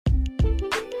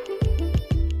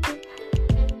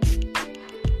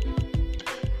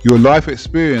Your life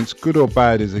experience, good or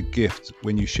bad, is a gift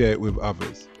when you share it with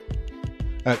others.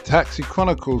 At Taxi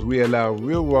Chronicles, we allow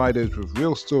real riders with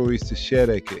real stories to share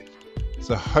their gift.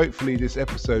 So hopefully this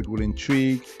episode will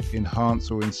intrigue,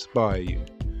 enhance or inspire you.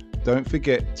 Don't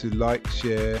forget to like,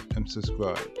 share and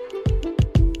subscribe.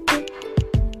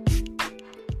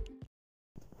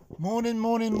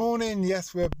 Morning.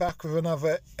 Yes, we're back with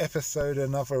another episode,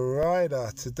 another rider.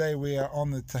 Today we are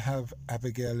honoured to have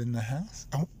Abigail in the house.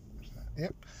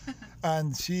 Yep.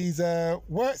 And she's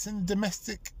works in the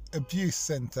domestic abuse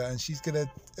centre, and she's going to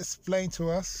explain to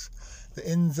us the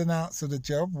ins and outs of the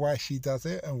job, why she does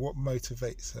it and what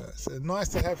motivates her. So nice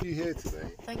to have you here today.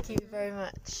 Thank you very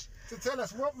much. So tell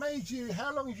us,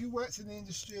 how long have you worked in the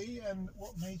industry and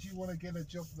what made you want to get a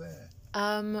job there?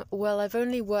 Well, I've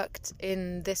only worked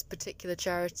in this particular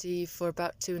charity for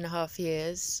about 2.5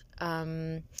 years.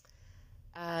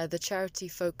 The charity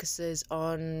focuses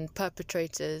on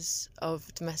perpetrators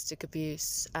of domestic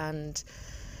abuse and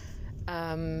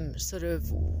sort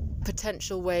of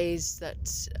potential ways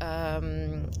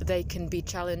that they can be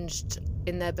challenged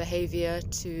in their behaviour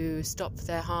to stop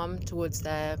their harm towards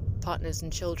their partners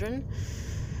and children.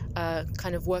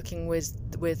 Kind of working with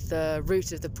the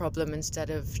root of the problem instead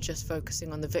of just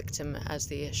focusing on the victim as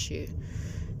the issue.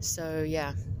 So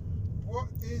yeah. What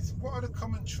are the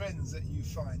common trends that you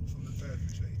find from the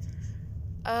perpetrators?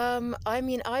 I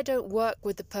mean, I don't work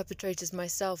with the perpetrators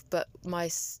myself, but my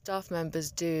staff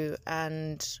members do,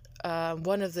 and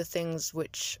one of the things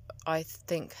which I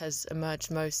think has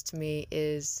emerged most to me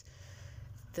is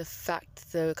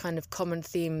the kind of common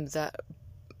theme that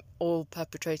all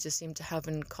perpetrators seem to have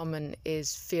in common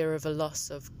is fear of a loss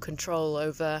of control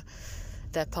over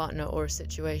their partner or a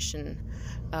situation,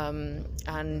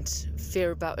 and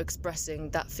fear about expressing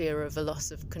that fear of a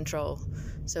loss of control.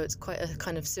 So it's quite a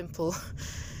kind of simple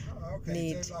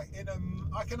need. So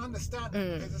I can understand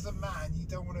it because as a man you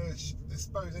don't want to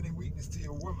expose any weakness to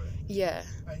your woman. Yeah.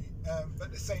 But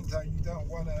at the same time you don't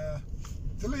want to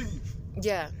leave.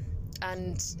 Yeah.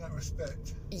 And in that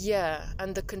respect. Yeah,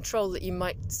 and the control that you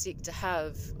might seek to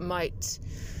have might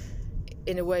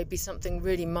in a way be something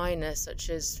really minor, such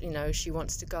as, she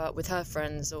wants to go out with her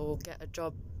friends or get a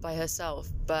job by herself,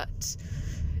 but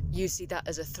you see that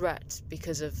as a threat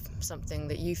because of something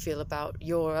that you feel about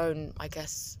your own, I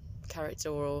guess, character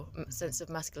or sense of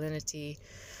masculinity.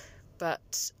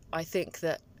 But I think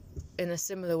that in a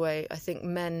similar way, I think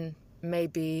men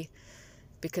maybe,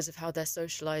 because of how they're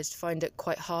socialized, find it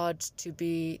quite hard to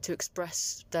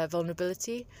express their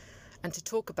vulnerability and to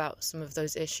talk about some of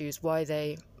those issues, why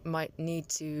they might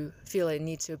feel they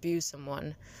need to abuse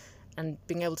someone, and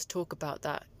being able to talk about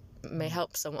that may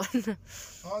help someone.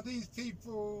 Are these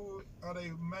people, are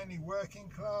they mainly working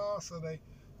class?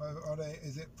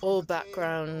 Is it all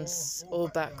backgrounds? All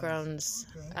backgrounds.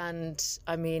 Okay. And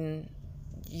I mean,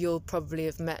 you'll probably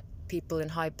have met people in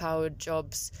high-powered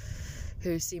jobs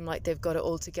who seem like they've got it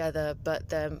all together, but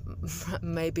there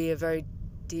may be a very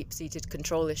deep-seated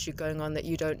control issue going on that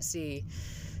you don't see.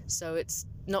 So it's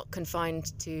not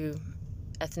confined to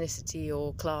ethnicity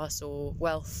or class or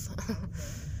wealth.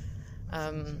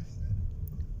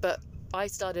 But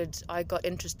I got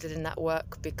interested in that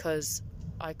work because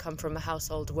I come from a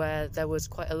household where there was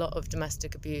quite a lot of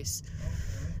domestic abuse.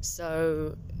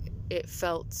 So it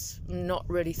felt not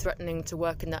really threatening to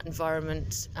work in that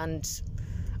environment, and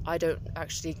I don't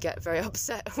actually get very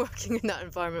upset working in that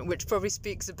environment, which probably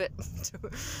speaks a bit to...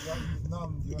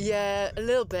 Yeah, a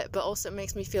little bit, but also it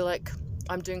makes me feel like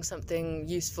I'm doing something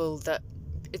useful, that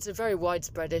it's a very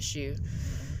widespread issue.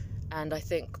 And I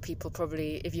think people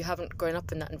probably, if you haven't grown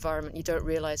up in that environment, you don't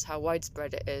realise how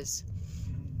widespread it is.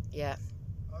 Yeah.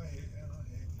 I hear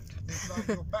you. It's like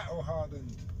you're battle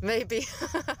hardened. Maybe. It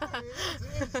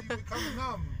is. You become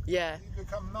numb. Yeah. You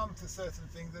become numb to certain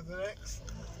things. As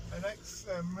an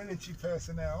ex-military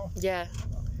personnel, Yeah.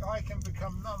 I can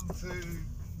become numb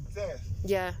to death.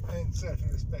 Yeah. In certain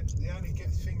respects. The only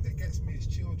thing that gets me is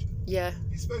children. Yeah.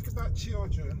 You spoke about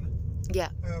children. Yeah.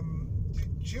 Do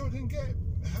children get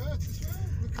hurt as well?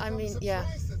 Because I mean, I'm yeah.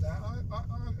 surprised at that.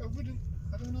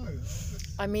 I don't know.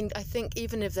 I mean, I think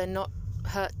even if they're not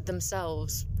hurt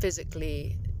themselves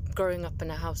physically, growing up in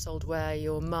a household where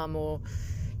your mum or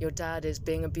your dad is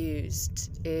being abused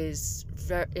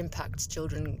impacts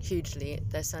children hugely.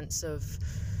 Their sense of,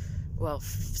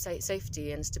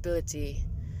 safety and stability,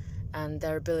 and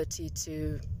their ability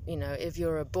to, if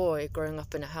you're a boy growing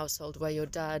up in a household where your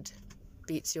dad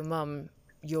beats your mum,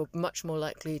 you're much more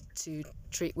likely to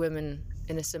treat women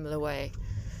in a similar way.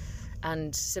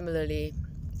 And similarly,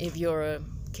 if you're a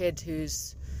kid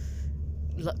who's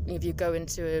if you go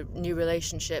into a new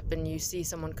relationship and you see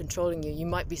someone controlling you, you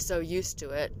might be so used to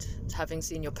it, having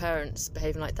seen your parents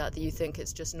behaving like that, that you think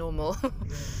it's just normal.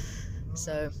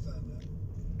 So,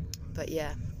 but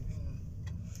yeah.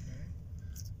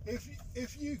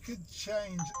 If you could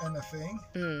change anything,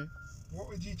 what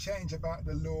would you change about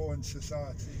the law and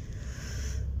society?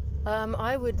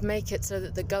 I would make it so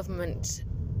that the government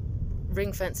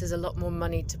ring fences a lot more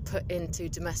money to put into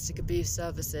domestic abuse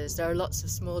services. There are lots of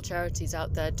small charities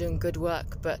out there doing good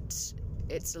work, but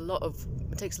it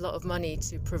takes a lot of money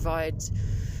to provide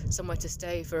somewhere to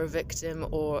stay for a victim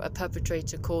or a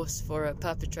perpetrator course for a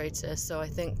perpetrator. So I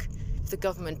think if the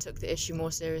government took the issue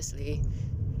more seriously,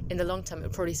 in the long term it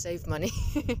would probably save money.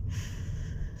 Do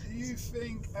you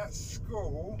think at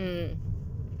school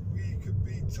we could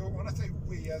be taught, when I say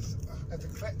we as a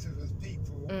collective, as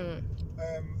people,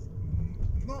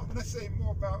 not necessarily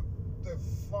more about the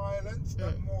violence,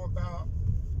 but more about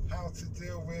how to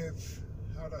deal with,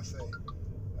 how do I say,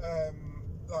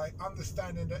 like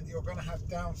understanding that you're going to have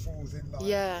downfalls in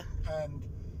life, and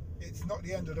it's not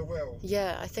the end of the world.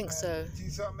 Yeah, I think so. Do you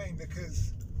see what I mean?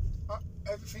 Because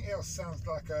everything else sounds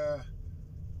like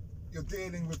you're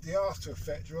dealing with the after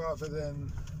effect rather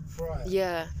than prior.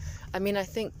 Yeah, I mean, I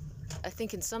think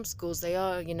in some schools they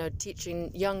are, teaching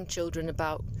young children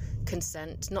about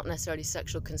consent, not necessarily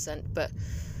sexual consent, but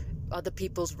other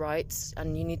people's rights,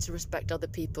 and you need to respect other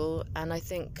people. And I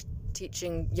think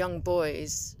teaching young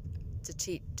boys to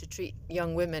treat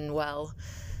young women well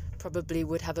probably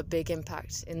would have a big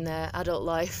impact in their adult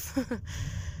life.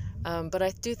 But I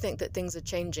do think that things are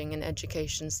changing in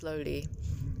education slowly.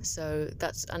 So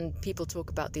and people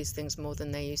talk about these things more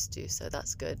than they used to, so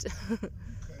that's good. Okay,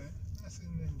 that's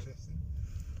interesting.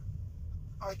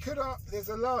 There's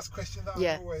a last question that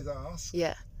I always ask.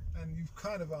 Yeah. And you've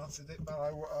kind of answered it, but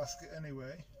I will ask it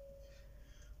anyway.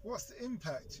 What's the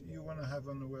impact you want to have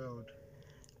on the world?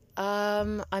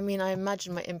 I mean, I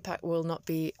imagine my impact will not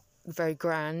be very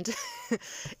grand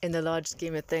in the large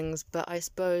scheme of things, but I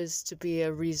suppose to be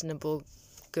a reasonable,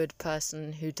 good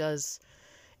person who does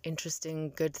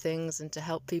interesting, good things and to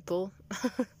help people.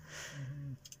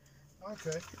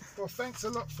 Okay. Well, thanks a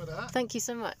lot for that. Thank you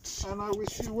so much. And I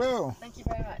wish you well. Thank you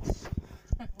very much.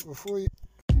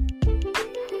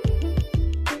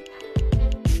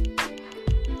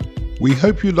 We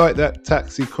hope you liked that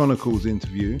Taxi Chronicles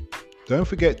interview. Don't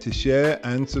forget to share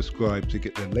and subscribe to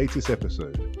get the latest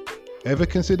episode. Ever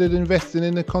considered investing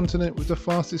in the continent with the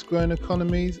fastest growing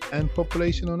economies and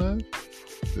population on Earth?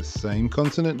 The same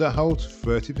continent that holds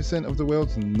 30% of the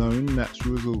world's known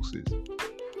natural resources.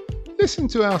 Listen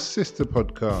to our sister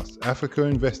podcast, Africa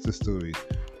Investor Stories,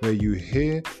 where you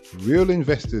hear real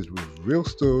investors with real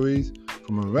stories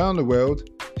from around the world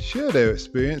share their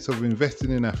experience of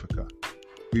investing in Africa.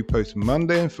 We post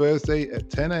Monday and Thursday at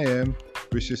 10 a.m.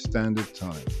 British Standard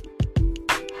Time.